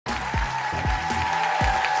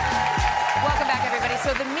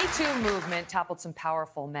So the Me Too movement toppled some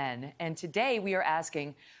powerful men, and today we are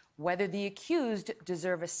asking whether the accused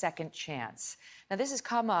deserve a second chance. Now, this has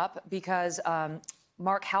come up because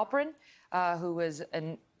Mark Halperin, who was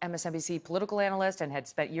an MSNBC political analyst and had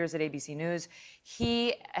spent years at ABC News,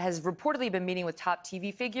 he has reportedly been meeting with top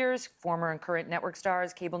TV figures, former and current network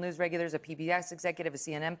stars, cable news regulars, a PBS executive, a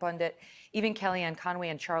CNN pundit, even Kellyanne Conway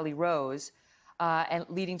and Charlie Rose, and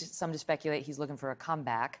leading some to speculate he's looking for a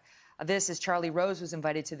comeback. This is Charlie Rose, who's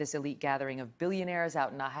invited to this elite gathering of billionaires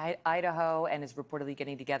out in Idaho and is reportedly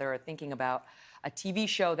getting together or thinking about a TV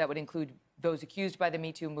show that would include those accused by the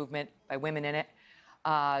Me Too movement, by women in it,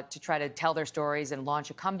 to try to tell their stories and launch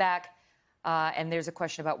a comeback. And there's a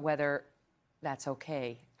question about whether that's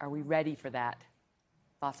okay. Are we ready for that?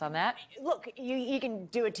 Thoughts on that? Look, you can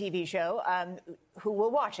do a TV show. Who will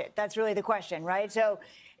watch it? That's really the question, right? So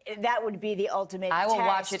that would be the ultimate I will test.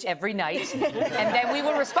 watch it every night, and then we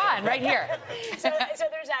will respond right here. So there's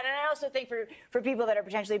that. And I also think for people that are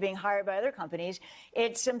potentially being hired by other companies,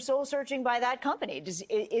 it's some soul searching by that company.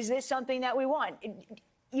 Is this something that we want?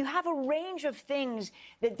 You have a range of things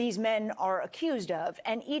that these men are accused of,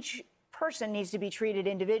 and each person needs to be treated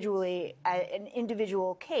individually, an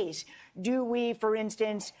individual case. Do we, for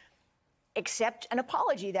instance, accept an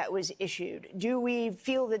apology that was issued? Do we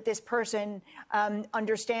feel that this person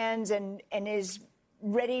understands and is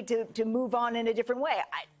ready to move on in a different way?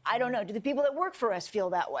 I don't know. Do the people that work for us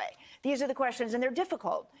feel that way? These are the questions, and they're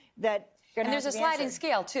difficult. And there's a sliding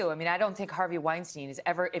scale too. I mean, I don't think Harvey Weinstein is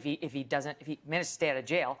ever, if he managed to stay out of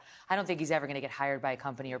jail, I don't think he's ever going to get hired by a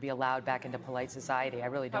company or be allowed back into polite society. I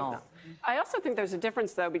really don't. I also think there's a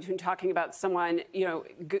difference, though, between talking about someone,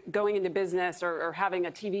 going into business or having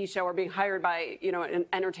a TV show or being hired by, an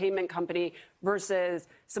entertainment company versus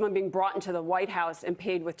someone being brought into the White House and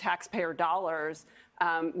paid with taxpayer dollars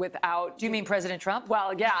without. Do you mean President Trump?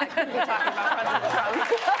 Well, yeah, I couldn't be talking about President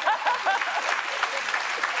Trump.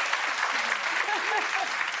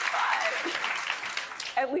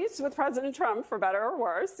 At least with President Trump, for better or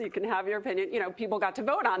worse, you can have your opinion. People got to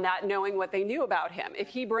vote on that knowing what they knew about him. If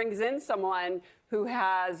he brings in someone who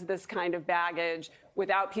has this kind of baggage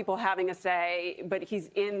without people having a say, but he's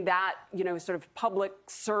in that, sort of public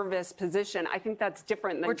service position, I think that's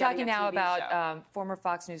different than We're talking now about former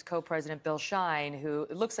Fox News co-president Bill Shine, who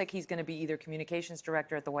it looks like he's going to be either communications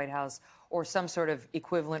director at the White House or some sort of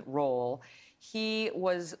equivalent role. He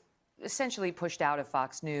was essentially pushed out of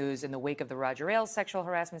Fox News in the wake of the Roger Ailes sexual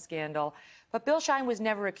harassment scandal. But Bill Shine was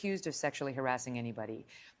never accused of sexually harassing anybody.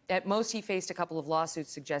 At most, he faced a couple of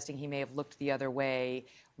lawsuits suggesting he may have looked the other way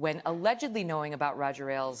when allegedly knowing about Roger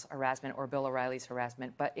Ailes' harassment or Bill O'Reilly's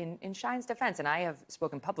harassment. But in Shine's defense, and I have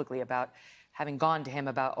spoken publicly about having gone to him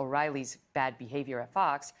about O'Reilly's bad behavior at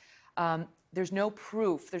Fox, there's no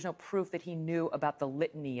proof that he knew about the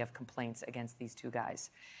litany of complaints against these two guys.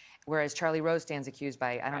 Whereas Charlie Rose stands accused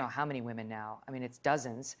by, I don't know how many women now. I mean, it's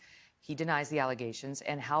dozens. He denies the allegations.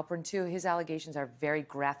 And Halperin, too, his allegations are very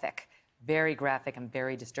graphic and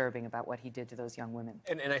very disturbing about what he did to those young women.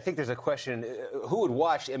 And I think there's a question, who would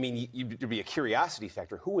watch? I mean, there'd be a curiosity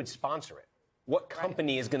factor. Who would sponsor it? What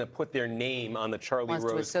company is going to put their name on the Charlie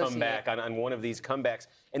Rose comeback, on one of these comebacks,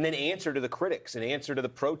 and then answer to the critics and answer to the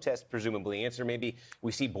protests, presumably? Maybe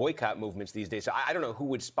we see boycott movements these days. So I don't know who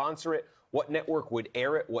would sponsor it, what network would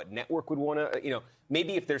air it, what network would want to,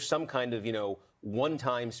 maybe if there's some kind of,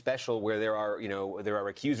 one-time special where there are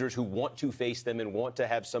accusers who want to face them and want to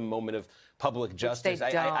have some moment of public justice.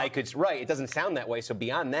 I could, right, it doesn't sound that way. So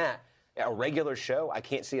beyond that, a regular show, I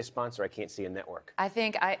can't see a sponsor, I can't see a network. I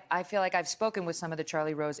think I feel like I've spoken with some of the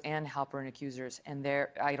Charlie Rose and Halperin accusers, and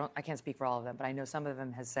I can't speak for all of them, but I know some of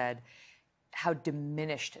them have said how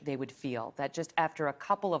diminished they would feel, that just after a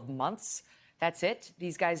couple of months, that's it.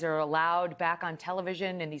 These guys are allowed back on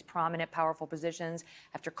television in these prominent, powerful positions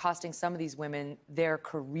after costing some of these women their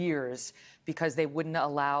careers because they wouldn't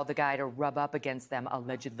allow the guy to rub up against them,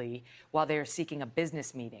 allegedly, while they're seeking a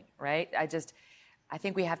business meeting, right? I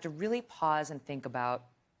think we have to really pause and think about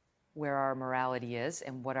where our morality is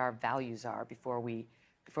and what our values are before we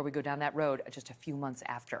go down that road just a few months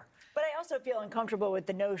after. But I also feel uncomfortable with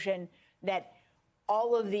the notion that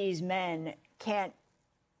all of these men can't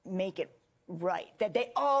make it right, that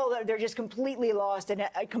they're just completely lost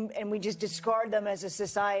and we just discard them as a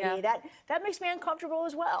society. Yeah. That makes me uncomfortable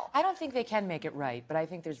as well. I don't think they can make it right, but I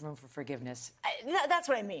think there's room for forgiveness. That's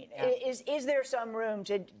what I mean. Yeah. Is there some room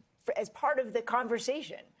as part of the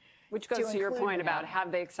conversation? Which goes to your point about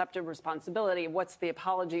have they accepted responsibility? What's the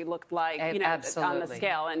apology looked like? Absolutely. On the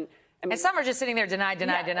scale. And some are just sitting there deny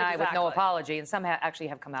with no apology, and some actually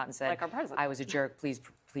have come out and said, like our president. I was a jerk, please,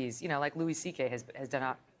 like Louis C.K. has done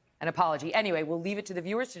an apology. Anyway, we'll leave it to the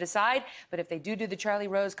viewers to decide. But if they do the Charlie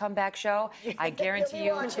Rose comeback show, I guarantee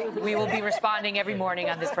you we will be responding every morning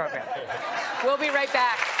on this program. We'll be right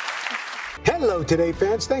back. Hello, Today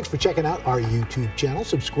fans. Thanks for checking out our YouTube channel.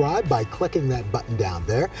 Subscribe by clicking that button down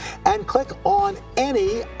there and click on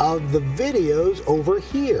any of the videos over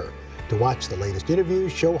here to watch the latest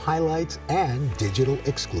interviews, show highlights, and digital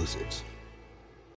exclusives.